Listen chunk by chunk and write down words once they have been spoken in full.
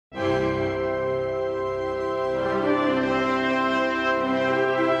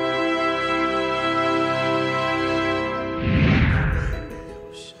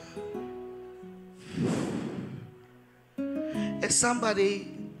somebody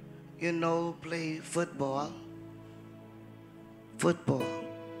you know play football? Football.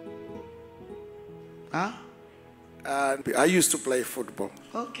 Huh? I used to play football.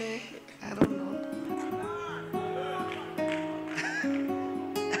 Okay, I don't know.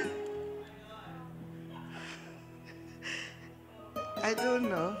 I don't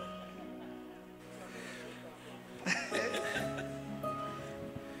know.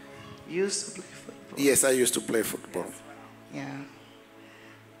 You used to play football? Yes, I used to play football. Yeah.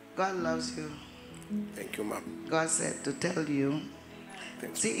 God loves you. Thank you, ma'am. God said to tell you.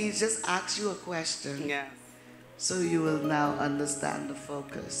 Thanks. See, He just asked you a question. Yes. So you will now understand the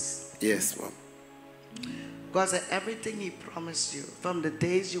focus. Yes, ma'am. God said everything He promised you from the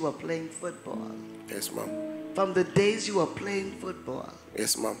days you were playing football. Yes, ma'am. From the days you were playing football.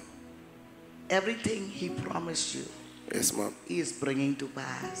 Yes, ma'am. Everything He promised you, Yes, ma'am. He is bringing to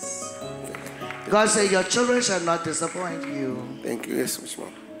pass. God said your children shall not disappoint you. Thank you. Yes,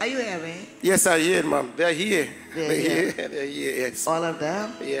 ma'am. Are you hearing? Yes, I hear, ma'am. They're here. They're here. They're here. Yes. All of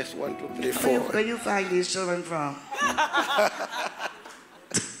them? Yes, 1, 2, 3, Where 4. you find these children from?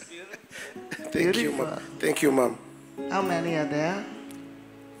 Thank you, ma'am. Thank you, ma'am. How many are there?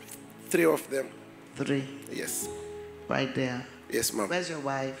 3 of them. 3. Yes. Right there. Yes, ma'am. Where's your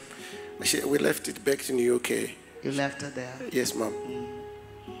wife? We left it back in the UK. You left her there. Yes, ma'am.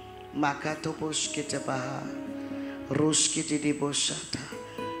 Makatoposhkitebaha. Rushkitidiboshata.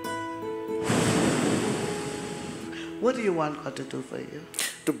 What do you want God to do for you?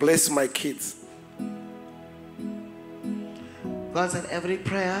 To bless my kids. God said every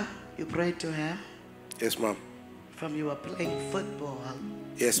prayer you prayed to Him Yes, ma'am. from you were playing football,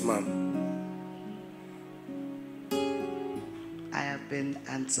 Yes, ma'am. I have been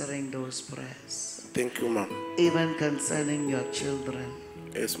answering those prayers, Thank you, ma'am. even concerning your children.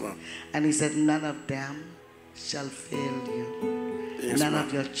 Yes, ma'am. And He said none of them shall fail you. Yes, None ma'am.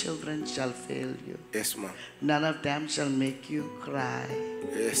 of your children shall fail you. Yes, ma'am. None of them shall make you cry.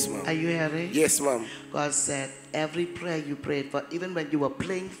 Yes, ma'am. Are you hearing? Yes, ma'am. God said every prayer you prayed for, even when you were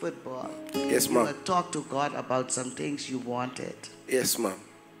playing football, Yes, you ma'am. would talk to God about some things you wanted. Yes, ma'am.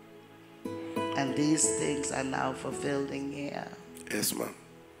 And these things are now fulfilled in here. Yes, ma'am.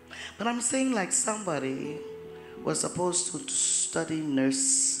 But I'm saying like somebody was supposed to study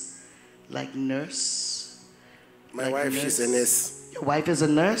nurse, like nurse. My Like wife, nurse. she's a nurse. Your wife is a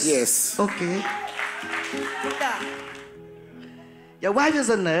nurse? Yes. Okay. Your wife is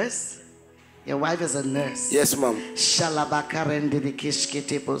a nurse? Your wife is a nurse. Yes, ma'am. Shalabaka rendidi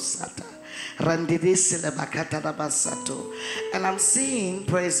kishkiti bosata. Randidi silabakata rabasato. And I'm seeing,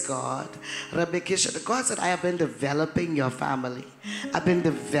 praise God, Rebecca, God said, I have been developing your family. I've been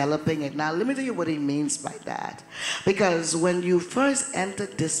developing it. Now, let me tell you what He means by that. Because when you first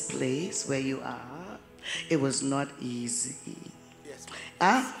entered this place where you are, it was not easy. Yes, ma'am.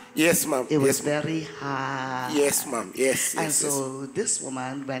 Huh? Yes, ma'am. It was Yes, ma'am. very hard. Yes, ma'am. Yes, And yes, so this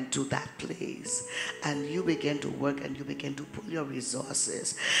woman went to that place and you began to work and you began to pull your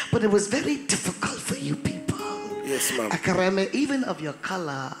resources. But it was very difficult for you people. Yes, ma'am. Akareme, even of your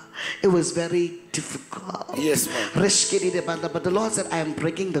color, it was very difficult. Yes, ma'am. But the Lord said, I am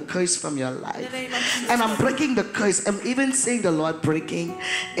breaking the curse from your life. And I'm breaking the curse. I'm even seeing the Lord breaking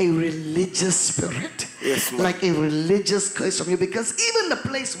a religious spirit. Yes, ma'am. Like a religious curse from you. Because even the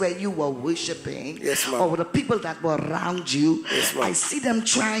place where you were worshiping, Yes, ma'am. or the people that were around you, Yes, ma'am. I see them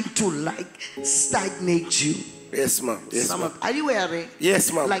trying to like stagnate you. Yes, ma'am. Yes, Some ma'am. of, are you hearing?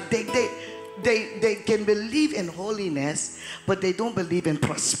 Yes, ma'am. Like they can believe in holiness, but they don't believe in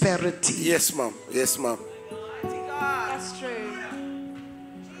prosperity. Yes, ma'am. Yes, ma'am. That's true.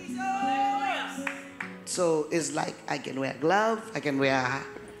 So it's like I can wear glove, I can wear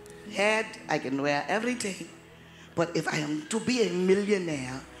head, I can wear everything. But if I am to be a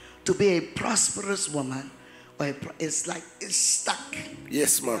millionaire, to be a prosperous woman, it's like it's stuck.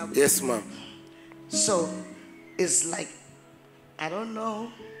 Yes, ma'am. Yes, ma'am. So it's like, I don't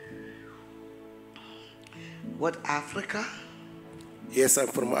know. What, Africa? Yes, I'm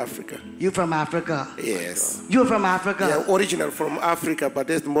from Africa. You from Africa? Yes. You're from Africa? Yeah, original from Africa, but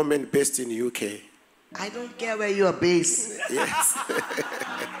at the moment based in UK. I don't care where you are based. Yes.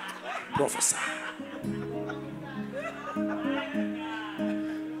 Professor.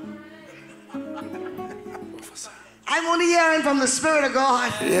 I'm only hearing from the Spirit of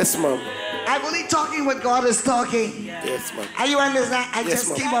God. Yes, ma'am. I'm only talking what God is talking. Yes, ma'am. Are you understand? I Yes, just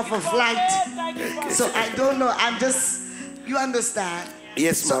ma'am. came off a flight. So I don't know. I'm just, you understand?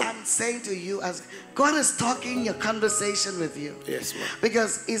 Yes, So ma'am. I'm saying to you, as God is talking a conversation with you. Yes, ma'am.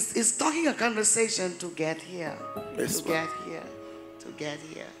 Because he's talking a conversation to get here. Yes, To ma'am. get here. To get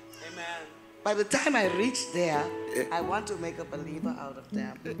here. Amen. By the time I reach there, I want to make a believer out of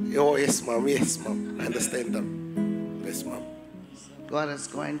them. Oh, yes, ma'am. Yes, ma'am. I understand them. Yes, ma'am. God is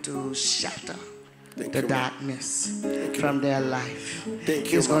going to shatter Thank the you, ma'am. darkness from their life.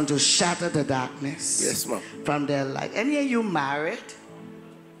 Thank you, He's ma'am. going to shatter the darkness Yes, ma'am. from their life. Any of you married?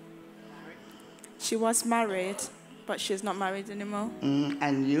 She was married, but she's not married anymore.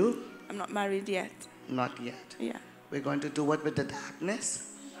 And you? I'm not married yet. Not yet. Yeah. We're going to do what with the darkness?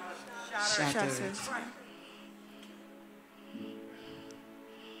 Shatter Shattered. it.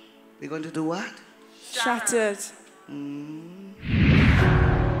 We're going to do what? Shattered.